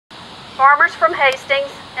Farmers from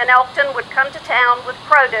Hastings and Elkton would come to town with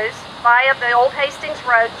produce via the old Hastings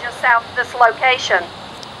Road just south of this location.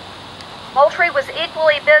 Moultrie was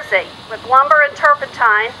equally busy with lumber and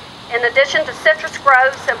turpentine, in addition to citrus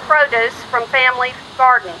groves and produce from family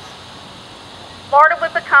gardens. Florida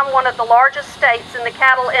would become one of the largest states in the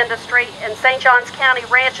cattle industry, and St. Johns County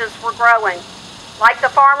ranches were growing. Like the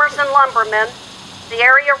farmers and lumbermen, the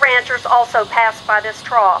area ranchers also passed by this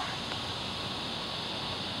trough.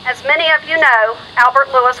 As many of you know,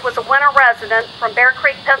 Albert Lewis was a winter resident from Bear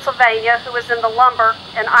Creek, Pennsylvania, who was in the lumber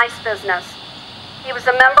and ice business. He was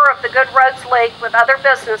a member of the Good Roads League with other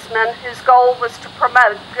businessmen whose goal was to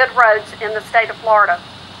promote good roads in the state of Florida.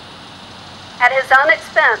 At his own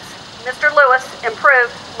expense, Mr. Lewis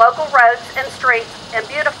improved local roads and streets and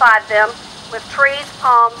beautified them with trees,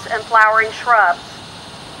 palms, and flowering shrubs.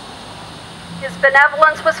 His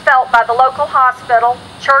benevolence was felt by the local hospital,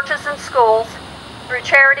 churches, and schools through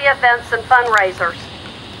charity events and fundraisers.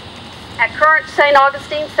 At current St.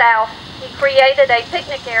 Augustine South, he created a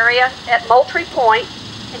picnic area at Moultrie Point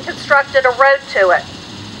and constructed a road to it.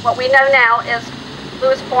 What we know now is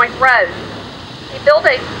Lewis Point Road. He built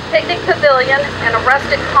a picnic pavilion and a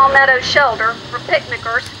rustic palmetto shelter for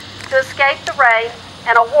picnickers to escape the rain,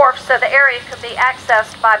 and a wharf so the area could be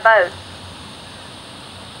accessed by boat.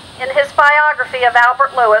 In his biography of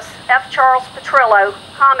Albert Lewis, F. Charles Petrillo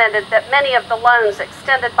commented that many of the loans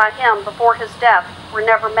extended by him before his death were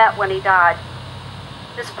never met when he died.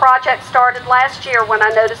 This project started last year when I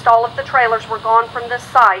noticed all of the trailers were gone from this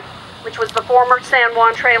site, which was the former San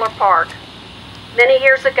Juan Trailer Park. Many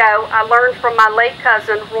years ago, I learned from my late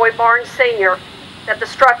cousin, Roy Barnes Sr., that the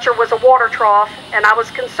structure was a water trough, and I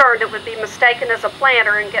was concerned it would be mistaken as a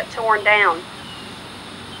planter and get torn down.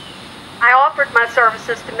 I offered my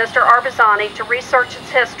services to Mr. Arbizani to research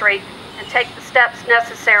its history and take the steps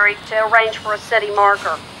necessary to arrange for a city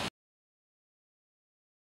marker.